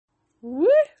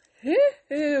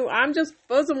Woohoo! I'm just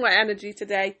buzzing with energy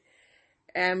today.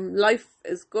 Life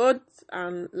is good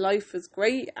and life is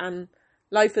great and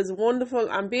life is wonderful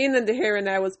and being in the here and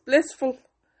now is blissful.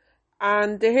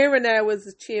 And the here and now is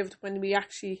achieved when we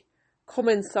actually come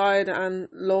inside and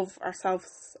love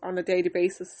ourselves on a daily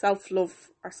basis, self-love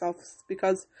ourselves,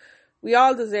 because we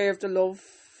all deserve the love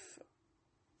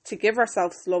to give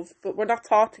ourselves love, but we're not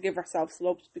taught to give ourselves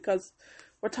love because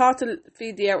we're taught to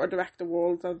feed the outer direct the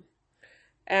world.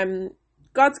 And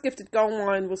God's gifted gold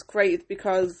mine was created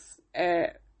because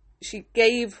she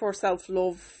gave herself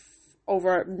love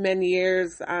over many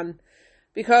years, and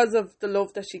because of the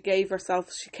love that she gave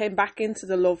herself, she came back into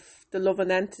the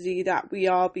loving entity that we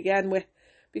all began with,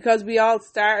 because we all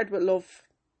started with love.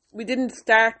 We didn't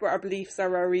start with our beliefs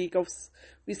or our egos.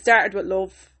 We started with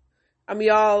love, and we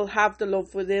all have the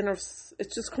love within us.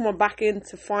 It's just coming back in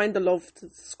to find the love, to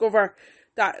discover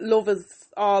that love is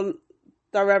all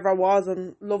there ever was,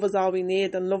 and love is all we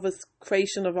need, and love is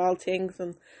creation of all things,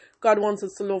 and God wants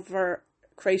us to love our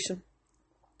creation.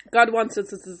 God wants us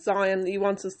to design, He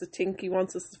wants us to think, He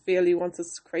wants us to feel, He wants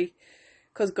us to create,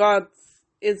 because God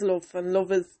is love, and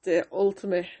love is the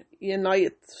ultimate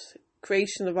united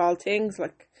creation of all things.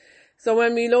 So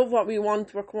when we love what we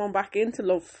want, we're coming back into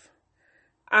love.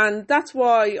 And that's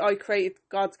why I created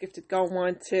God's Gifted Gold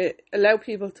Mine, to allow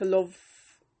people to love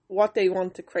what they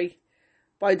want to create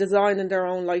by designing their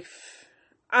own life.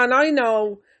 And I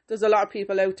know there's a lot of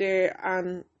people out there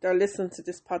and they're listening to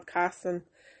this podcast and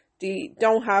they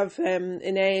don't have an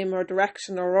aim or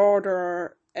direction or order,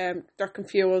 or they're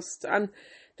confused. And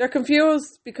they're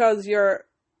confused because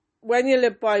when you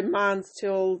live by man's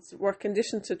tools, we're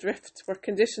conditioned to drift. We're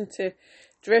conditioned to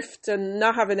drift and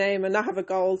not have an aim and not have a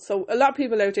goal. So a lot of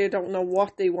people out there don't know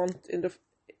what they want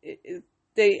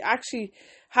they actually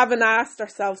haven't asked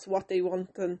themselves what they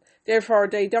want, and therefore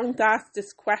they don't ask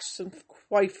this question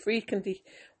quite frequently.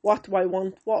 What do I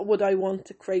want? What would I want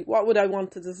to create? What would I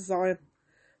want to design?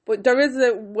 But there is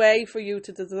a way for you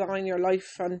to design your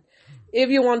life, and if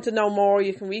you want to know more,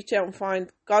 you can reach out and find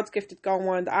God's Gifted Gold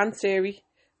Mine and Siri,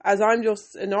 as I'm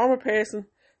just a normal person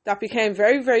that became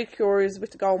very, very curious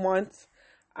with the gold mines,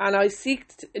 and I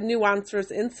seeked new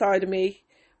answers inside of me,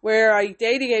 where I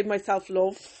daily gave myself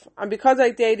love. And because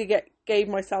I daily gave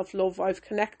myself love, I've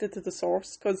connected to the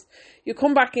source, because you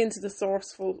come back into the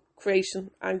sourceful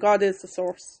creation, and God is the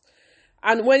source.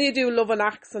 And when you do loving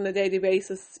acts on a daily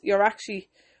basis, you're actually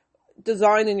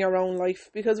designing your own life,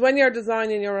 because when you're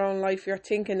designing your own life, you're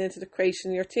thinking into the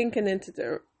creation, you're thinking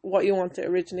into what you want to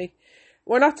originate.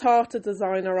 We're not taught to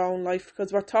design our own life,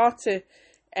 because we're taught to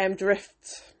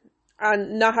drift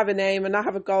and not have an aim and not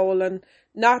have a goal and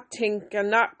not think and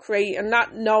not create and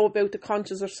not know about the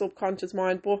conscious or subconscious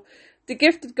mind. But the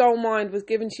gifted gold mind was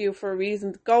given to you for a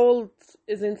reason. The gold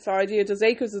is inside you. There's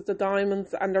acres of the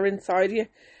diamonds and they're inside you.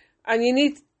 And you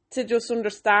need to just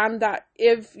understand that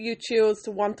if you choose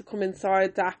to want to come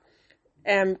inside that,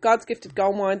 God's gifted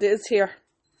gold mind is here.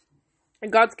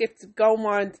 And God's gifted gold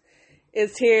mind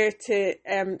is here to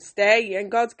stay.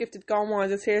 And God's gifted gold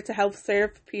mind is here to help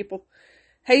serve people.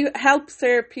 Help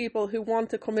serve people who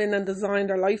want to come in and design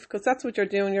their life, because that's what you're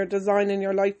doing. You're designing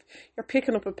your life. You're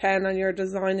picking up a pen and you're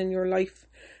designing your life,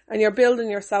 and you're building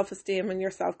your self-esteem and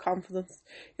your self-confidence.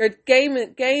 You're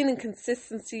gaining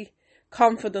consistency,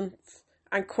 confidence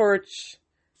and courage,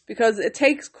 because it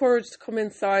takes courage to come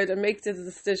inside and make the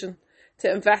decision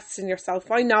to invest in yourself.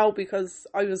 I know, because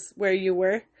I was where you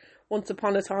were once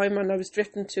upon a time, and I was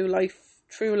drifting through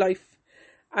life,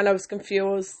 and I was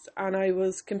confused and I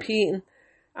was competing.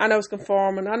 And I was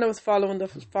conforming, and I was following the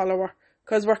follower,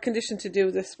 because we're conditioned to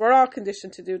do this. We're all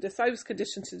conditioned to do this. I was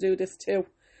conditioned to do this too.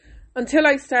 Until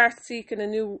I start seeking a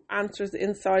new answers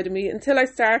inside of me, until I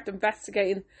start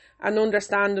investigating and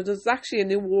understanding there's actually a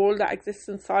new world that exists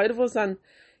inside of us, and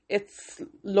it's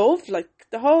love. Like,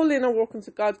 the whole inner workings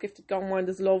of God's Gifted Gold Mine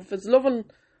is love. It's loving,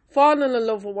 falling in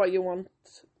love with what you want,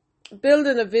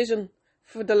 building a vision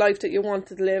for the life that you want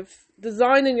to live,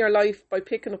 designing your life by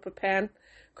picking up a pen,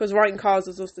 because writing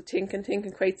causes us to think, and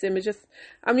thinking creates images.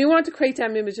 And we want to create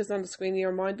them images on the screen of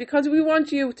your mind, because we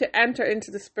want you to enter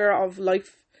into the spirit of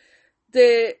life.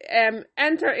 The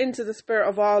enter into the spirit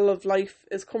of all of life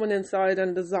is coming inside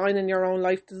and designing your own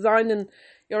life. Designing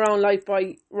your own life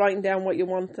by writing down what you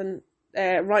want, and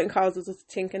writing causes us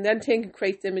to think, and then thinking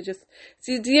creates images.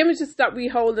 See, the images that we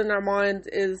hold in our mind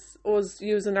is us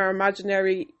using our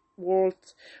imaginary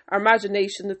world, our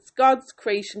imagination. It's God's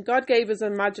creation. God gave us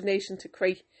an imagination to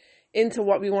create into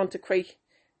what we want to create,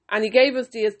 and He gave us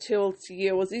these tools to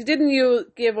use. He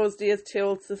didn't give us these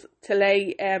tools to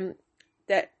lay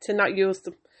to not use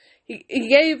them. He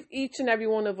gave each and every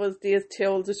one of us these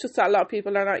tools. It's just that a lot of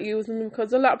people are not using them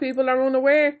because a lot of people are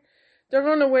unaware. They're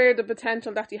unaware of the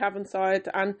potential that you have inside,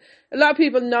 and a lot of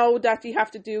people know that you have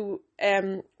to do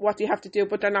what you have to do,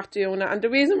 but they're not doing it. And the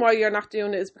reason why you're not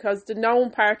doing it is because the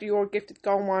known part of your gifted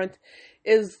goal mind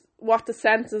is what the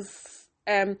senses.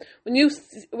 When you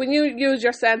use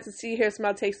your senses, see, hear,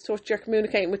 smell, taste, touch, you're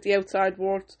communicating with the outside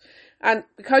world, and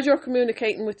because you're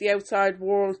communicating with the outside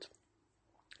world,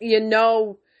 you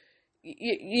know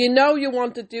you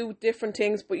want to do different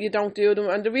things, but you don't do them.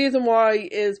 And the reason why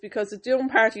is because the doing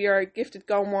part of your gifted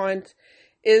goal mind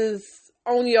is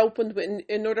only opened with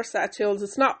another set of tools.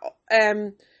 It's not,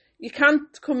 you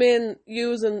can't come in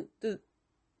using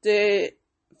the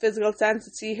physical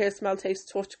senses, see, hear, smell, taste,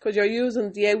 touch, because you're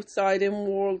using the outside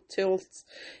in-world tools.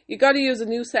 You got to use a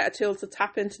new set of tools to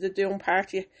tap into the doing part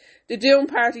of you. The doing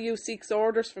part of you seeks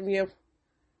orders from you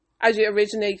as you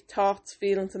originate thoughts,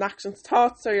 feelings, and actions.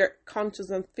 Thoughts are your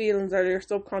conscious and feelings are your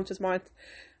subconscious mind.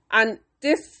 And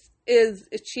this is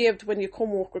achieved when you come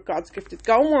work with God's gifted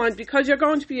goal mind, because you're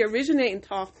going to be originating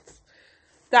thoughts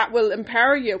that will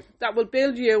empower you, that will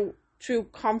build you through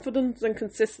confidence and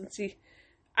consistency.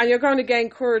 And you're going to gain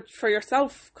courage for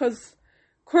yourself, because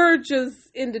courage is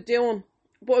in the doing.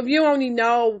 But if you only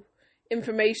know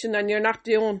information and you're not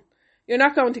doing, you're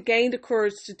not going to gain the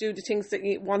courage to do the things that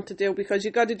you want to do, because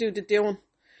you got to do the doing.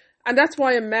 And that's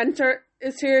why a mentor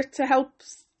is here to help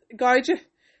guide you.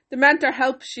 The mentor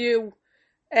helps you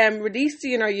release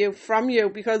the inner you from you,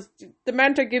 because the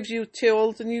mentor gives you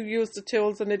tools and you use the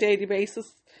tools on a daily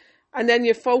basis. And then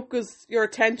you focus your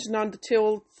attention on the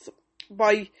tools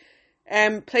by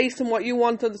placing what you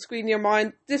want on the screen in your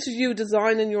mind. This is you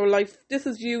designing your life. This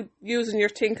is you using your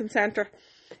thinking center.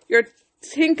 Your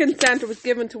thinking center was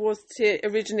given to us to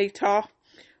originate thought.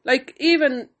 Like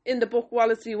even in the book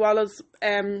Wallace D. Wallace,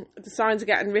 The Signs of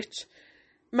Getting Rich,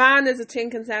 man is a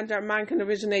thinking center. Man can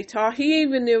originate thought. He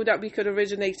even knew that we could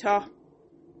originate thought,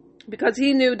 because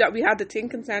he knew that we had the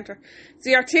thinking center.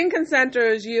 See, our thinking center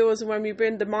is used when we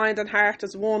bring the mind and heart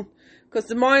as one, because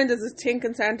the mind is a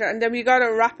thinking center, and then we got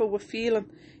to wrap it with feeling.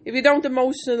 If you don't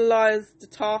emotionalize the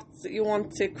thoughts that you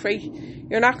want to create,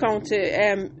 you're not going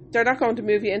to, they're not going to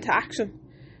move you into action.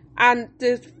 And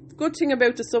the good thing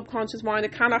about the subconscious mind,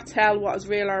 it cannot tell what is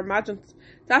real or imagined.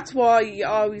 That's why you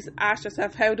always ask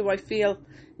yourself, how do I feel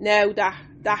now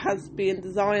that has been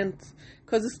designed?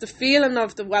 Because it's the feeling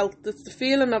of the wealth, it's the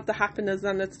feeling of the happiness,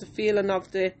 and it's the feeling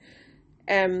of the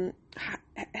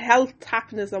health,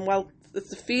 happiness and wealth. It's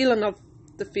the feeling of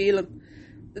the feeling.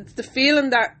 It's the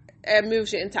feeling that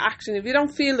moves you into action. If you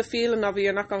don't feel the feeling of it,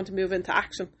 you're not going to move into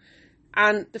action.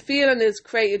 And the feeling is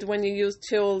created when you use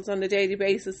tools on a daily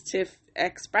basis to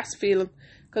express feeling.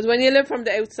 Because when you live from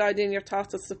the outside in, your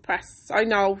thoughts are suppressed. I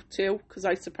know too, because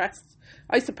I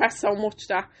suppressed so much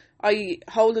that I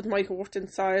holded my heart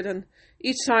inside, and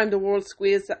each time the world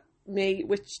squeezed at me,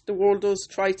 which the world does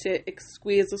try to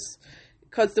squeeze us,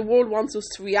 because the world wants us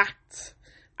to react.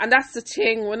 And that's the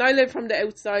thing, when I live from the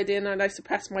outside in and I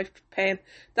suppress my pain,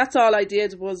 that's all I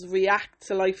did was react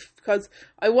to life, because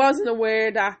I wasn't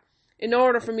aware that in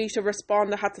order for me to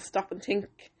respond, I had to stop and think.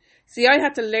 See, I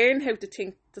had to learn how to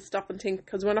think, to stop and think,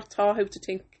 because we're not taught how to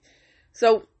think.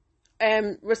 So,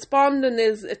 responding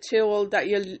is a tool that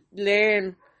you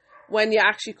learn when you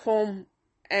actually come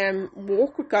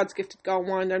work with God's gifted goal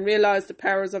mind and realise the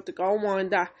powers of the goal mind,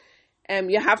 that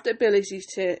you have the ability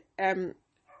to,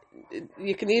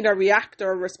 you can either react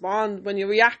or respond. When you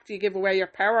react, you give away your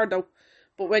power though,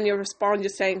 but when you respond, you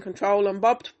stay in control. And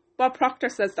Bob Proctor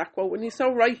says that quote, and he's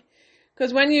so right.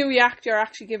 Because when you react, you're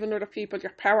actually giving other people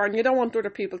your power, and you don't want other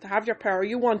people to have your power.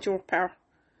 You want your power.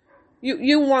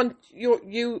 We want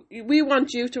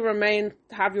you to remain,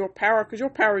 to have your power, because your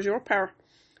power is your power.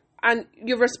 And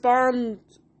you respond.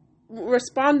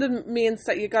 Responding means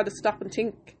that you got to stop and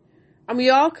think. And we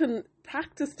all can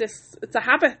practice this. It's a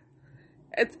habit.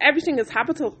 Everything is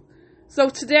habitual. So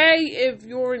today, if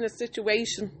you're in a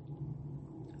situation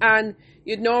and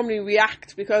you'd normally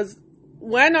react, because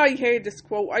when I heard this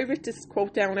quote, I wrote this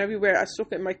quote down everywhere. I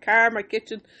stuck it in my car, my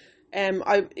kitchen.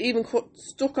 I even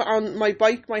stuck it on my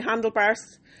bike, my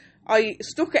handlebars. I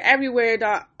stuck it everywhere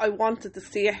that I wanted to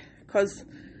see it, because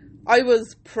I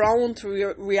was prone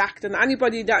to react. And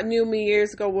anybody that knew me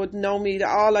years ago would know me that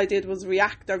all I did was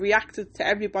react. I reacted to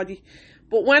everybody.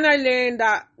 But when I learned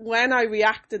that when I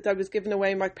reacted, I was giving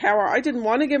away my power. I didn't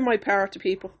want to give my power to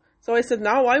people. So I said,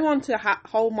 no, I want to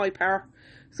hold my power.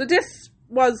 So this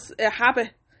was a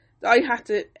habit that I had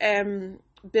to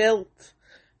build.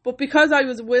 But because I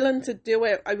was willing to do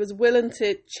it, I was willing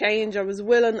to change. I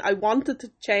wanted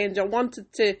to change. I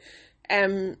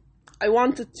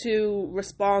wanted to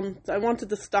respond. I wanted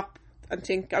to stop and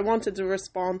think. I wanted to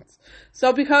respond.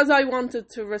 So because I wanted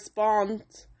to respond,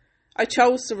 I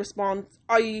chose to respond.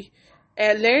 I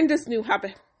learned this new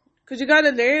habit. Because you got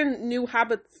to learn new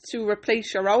habits to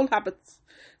replace your old habits.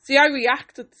 See, I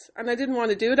reacted and I didn't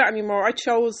want to do that anymore. I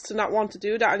chose to not want to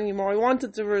do that anymore. I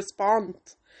wanted to respond.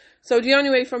 So the only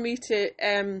way for me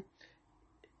to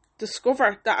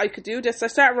discover that I could do this, I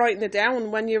started writing it down.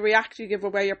 When you react, you give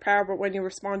away your power, but when you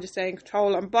respond, you stay in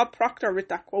control. And Bob Proctor wrote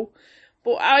that quote.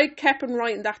 But I kept on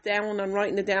writing that down and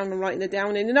writing it down and writing it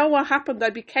down. And you know what happened? I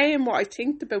became what I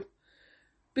thinked about.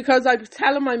 Because I was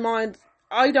telling my mind,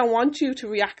 I don't want you to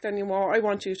react anymore. I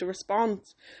want you to respond.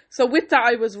 So with that,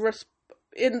 I was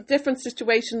in different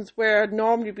situations where I'd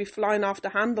normally be flying off the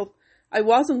handle. I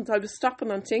wasn't. I was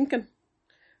stopping and thinking.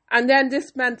 And then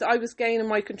this meant I was gaining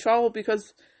my control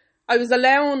because I was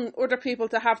allowing other people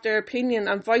to have their opinion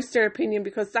and voice their opinion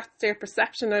because that's their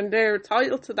perception and they're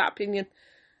entitled to that opinion.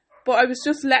 But I was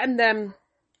just letting them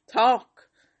talk.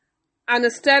 And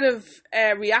instead of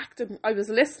reacting, I was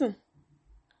listening.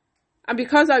 And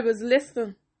because I was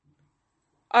listening,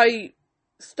 I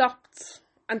stopped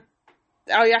and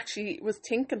I actually was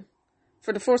thinking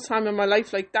for the first time in my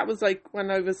life. Like that was like when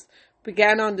I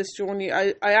began on this journey.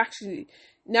 I actually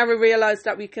never realised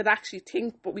that we could actually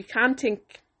think, but we can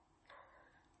think.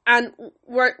 And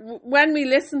when we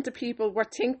listen to people, we're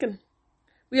thinking.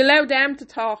 We allow them to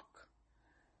talk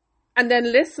and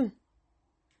then listen.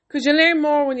 Because you learn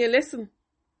more when you listen.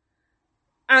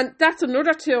 And that's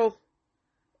another tool.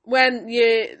 When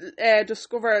you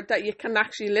discover that you can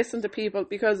actually listen to people,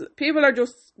 because people are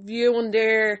just viewing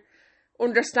their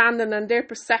understanding and their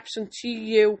perception to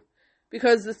you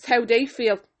because it's how they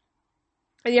feel.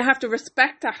 And you have to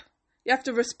respect that. You have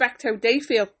to respect how they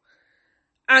feel.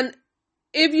 And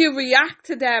if you react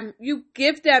to them, you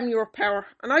give them your power.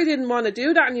 And I didn't want to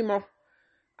do that anymore.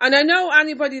 And I know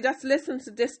anybody that's listening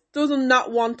to this does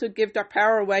not want to give their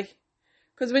power away.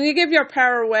 Because when you give your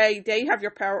power away, they have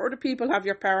your power, other people have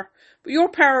your power. But your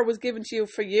power was given to you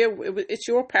for you. It's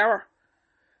your power.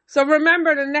 So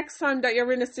remember the next time that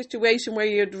you're in a situation where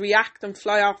you'd react and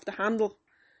fly off the handle,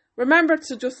 remember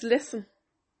to just listen,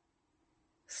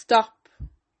 stop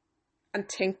and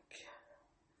think.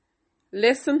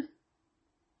 Listen,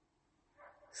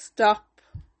 stop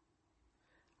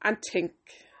and think.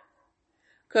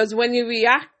 Because when you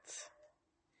react,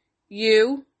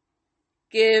 you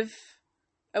give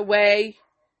away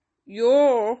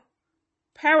your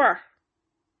power.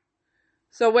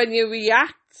 So when you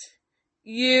react,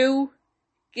 you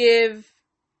give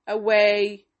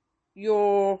away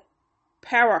your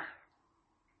power.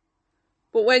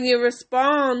 But when you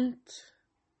respond,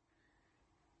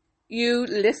 you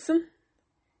listen,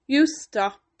 you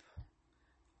stop,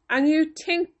 and you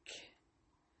think.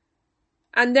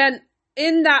 And then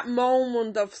in that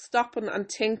moment of stopping and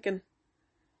thinking,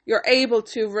 you're able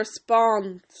to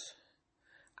respond.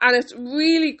 And it's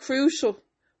really crucial.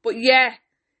 But yeah,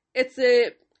 it's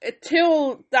a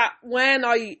tool that when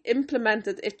I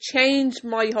implemented, it changed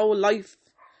my whole life.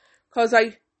 Because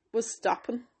I was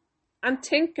stopping and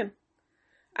thinking.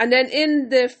 And then in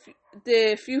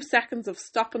the few seconds of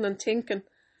stopping and thinking,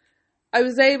 I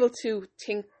was able to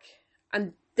think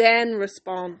and then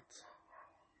respond.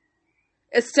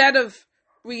 Instead of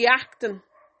reacting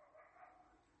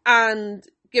and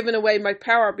giving away my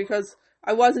power, because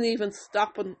I wasn't even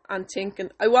stopping and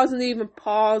thinking. I wasn't even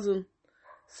pausing,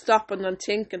 stopping and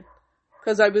thinking,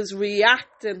 because I was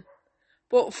reacting.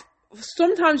 But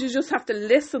sometimes you just have to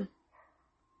listen.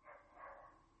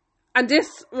 And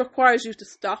this requires you to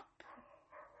stop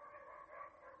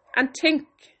and think.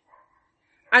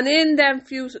 And in them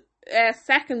few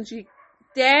seconds,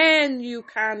 then you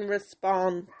can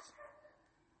respond.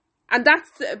 And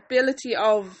that's the ability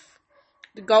of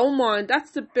the goal mind.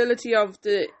 That's the ability of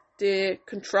the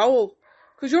control.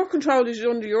 Because your control is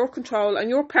under your control and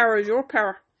your power is your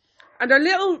power. And they're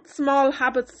little small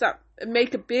habits that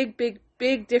make a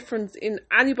big difference in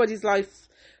anybody's life.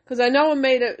 Because I know it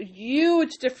made a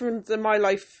huge difference in my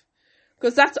life.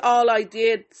 Because that's all I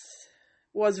did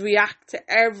was react to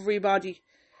everybody.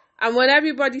 And when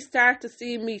everybody started to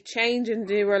see me changing,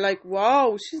 they were like,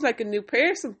 whoa, she's like a new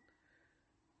person.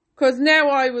 Because now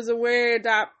I was aware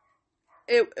that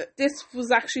this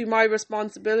was actually my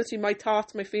responsibility. My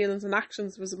thoughts, my feelings and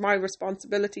actions was my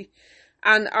responsibility.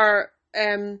 And our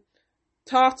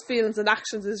thoughts, feelings and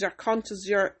actions is your conscious,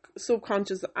 your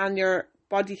subconscious and your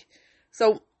body.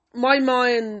 So my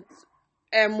mind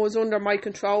was under my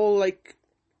control. Like,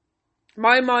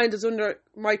 my mind is under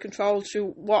my control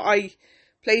through what I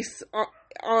place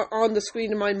on the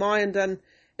screen in my mind. And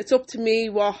it's up to me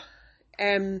what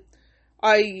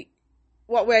I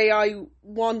what way I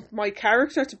want my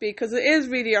character to be, because it is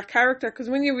really your character. Because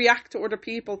when you react to other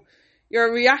people,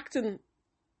 you're reacting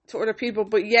to other people,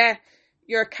 but yeah,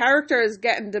 your character is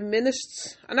getting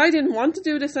diminished. And I didn't want to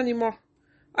do this anymore.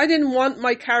 I didn't want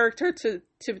my character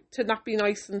to not be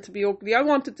nice and to be ugly. I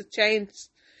wanted to change.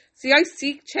 See, I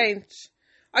seek change.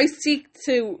 I seek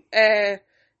to, I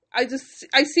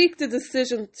seek the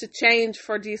decision to change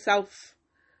for yourself.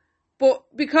 But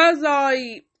because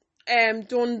I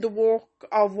done the work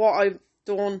of what I've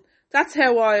done, that's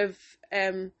how I've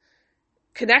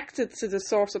connected to the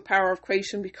source of power of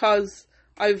creation, because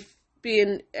I've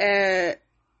been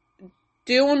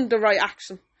doing the right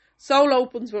action. Soul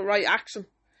opens with right action.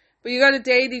 But you got to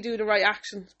daily do the right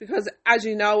actions, because as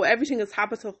you know, everything is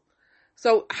habitual.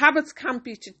 So habits can't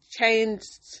be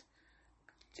changed.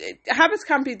 Habits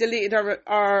can't be deleted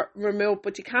or removed,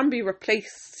 but you can be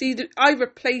replaced. See, I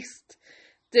replaced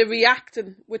the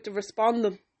reacting with the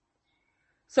responding.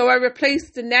 So I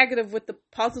replaced the negative with the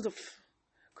positive,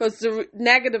 because the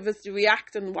negative is the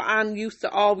reacting, what Anne used to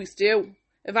always do.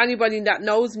 If anybody that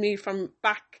knows me from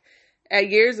back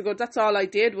years ago, that's all I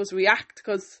did was react,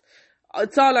 because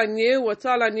it's all I knew. It's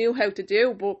all I knew how to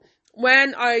do. But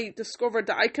when I discovered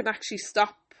that I can actually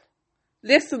stop,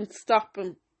 listen, stop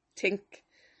and think,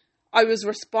 I was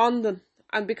responding.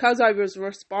 And because I was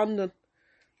responding,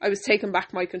 I was taking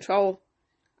back my control.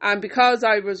 And because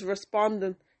I was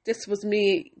responding, this was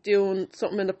me doing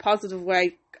something in a positive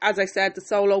way. As I said, the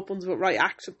soul opens with right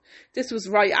action. This was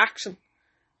right action,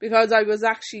 because I was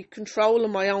actually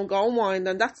controlling my own goal mind.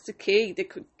 And that's the key. The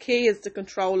key is the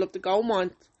control of the goal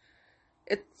mind.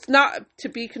 It's not to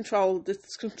be controlled.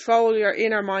 It's control your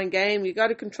inner mind game. You got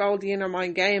to control the inner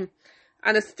mind game.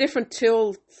 And it's different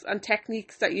tools and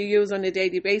techniques that you use on a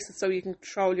daily basis so you can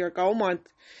control your goal mind.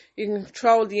 You can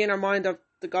control the inner mind of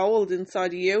the gold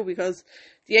inside of you, because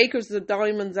the acres of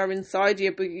diamonds are inside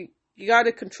you, but you got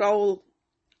to control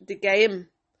the game.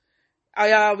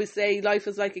 I always say life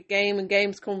is like a game, and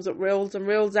games comes with rules, and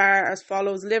rules are as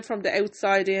follows: live from the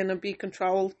outside in and be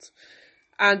controlled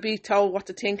and be told what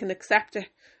to think and accept it,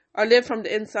 or live from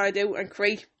the inside out and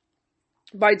create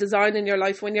by designing your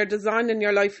life. When you're designing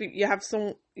your life, you have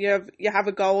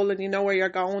a goal, and you know where you're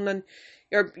going, and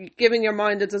you're giving your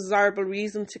mind a desirable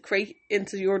reason to create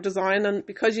into your design. And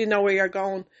because you know where you're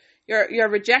going, you're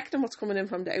rejecting what's coming in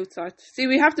from the outside. See,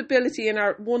 we have the ability in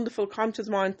our wonderful conscious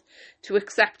mind to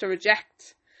accept or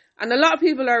reject. And a lot of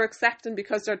people are accepting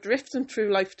because they're drifting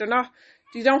through life. They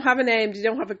don't have an aim, they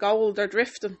don't have a goal, they're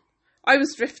drifting. I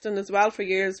was drifting as well for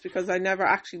years, because I never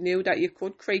actually knew that you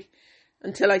could create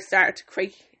until I started to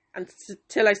create, and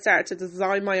until I started to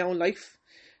design my own life.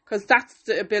 Because that's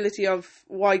the ability of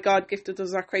why God gifted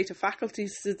us our creative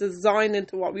faculties, to design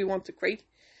into what we want to create.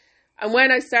 And when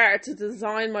I started to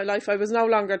design my life, I was no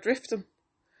longer drifting.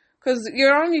 Because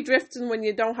you're only drifting when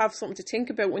you don't have something to think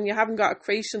about, when you haven't got a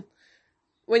creation,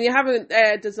 when you haven't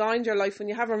designed your life, when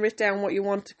you haven't written down what you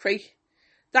want to create.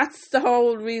 That's the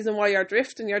whole reason why you're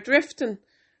drifting. You're drifting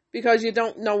because you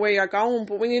don't know where you're going.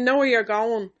 But when you know where you're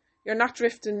going, you're not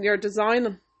drifting, you're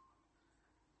designing.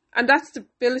 And that's the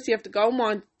ability of the goal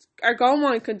mind. Our goal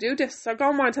mind can do this. Our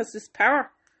goal mind has this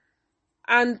power.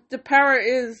 And the power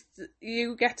is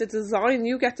you get to design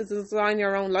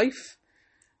your own life.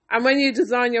 And when you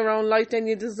design your own life, then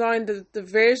you design the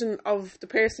version of the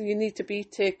person you need to be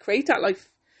to create that life.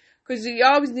 Because you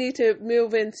always need to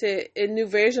move into a new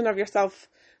version of yourself.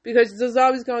 Because there's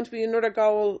always going to be another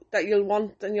goal that you'll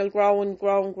want, and you'll grow and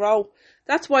grow and grow.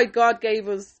 That's why God gave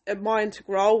us a mind to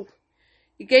grow.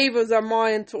 He gave us a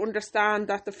mind to understand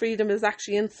that the freedom is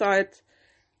actually inside,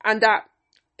 and that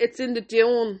it's in the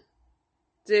doing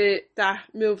that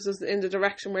moves us in the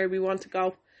direction where we want to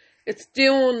go. It's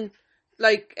doing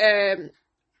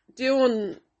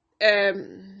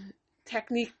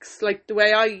techniques like the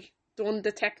way I done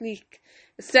the technique.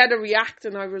 Instead of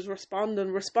reacting, I was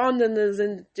responding. Responding is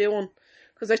in the doing,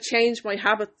 because I changed my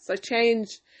habits. I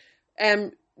changed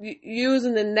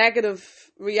using the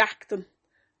negative reacting.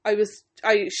 I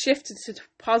shifted to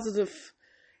positive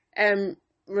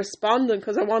responding,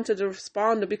 because I wanted to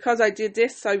respond. And because I did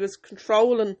this, I was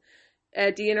controlling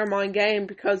the inner mind game,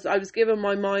 because I was giving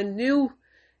my mind new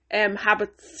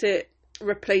habits to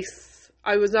replace.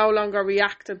 I was no longer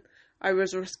reacting, I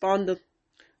was responding.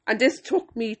 And this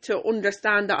took me to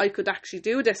understand that I could actually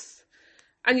do this.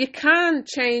 And you can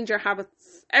change your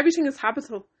habits. Everything is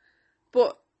habitual.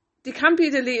 But they can't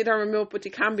be deleted or removed, but they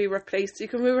can be replaced. You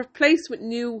can be replaced with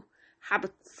new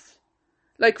habits.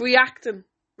 Like reacting,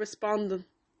 responding,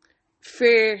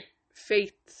 fear,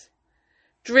 faith,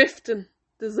 drifting,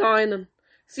 designing.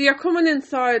 So you're coming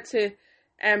inside to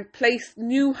place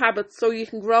new habits so you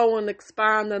can grow and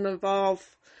expand and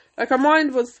evolve. Like, our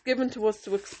mind was given to us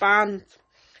to expand.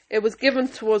 It was given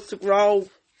to us to grow.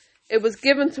 It was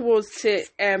given to us to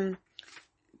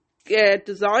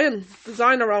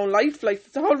design our own life. Like,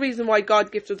 it's the whole reason why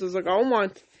God gifted us our own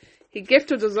mind. He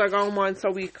gifted us our own mind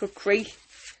so we could create.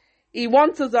 He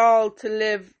wants us all to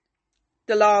live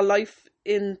the law of life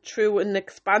through an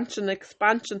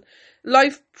expansion.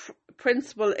 Life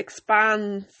principle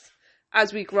expands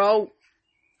as we grow.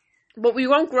 But we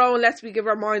won't grow unless we give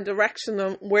our mind direction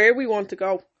on where we want to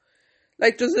go.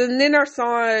 Like, there's an inner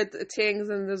side of things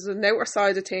and there's an outer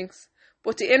side of things.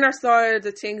 But the inner side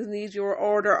of things needs your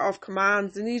order of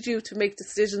commands. It needs you to make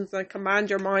decisions and command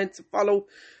your mind to follow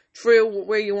through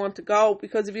where you want to go.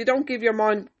 Because if you don't give your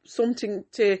mind something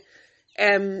to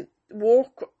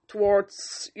work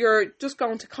towards, you're just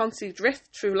going to constantly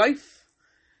drift through life.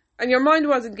 And your mind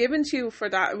wasn't given to you for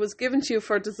that. It was given to you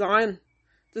for design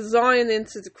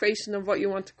into the creation of what you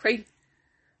want to create.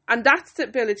 And that's the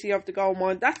ability of the goal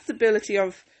mind. That's the ability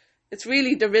of, it's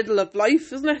really the riddle of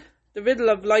life, isn't it? The riddle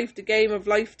of life, the game of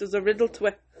life, there's a riddle to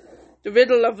it. The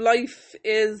riddle of life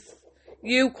is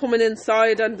you coming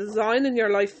inside and designing your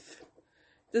life.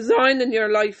 Designing your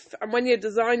life. And when you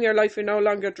design your life, you're no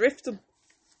longer drifting.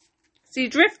 See,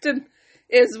 drifting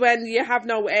is when you have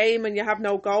no aim and you have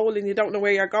no goal and you don't know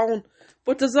where you're going.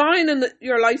 But designing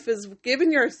your life is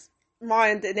giving your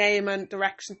mind an aim and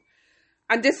direction.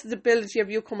 And this is the ability of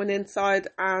you coming inside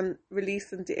and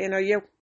releasing the inner you.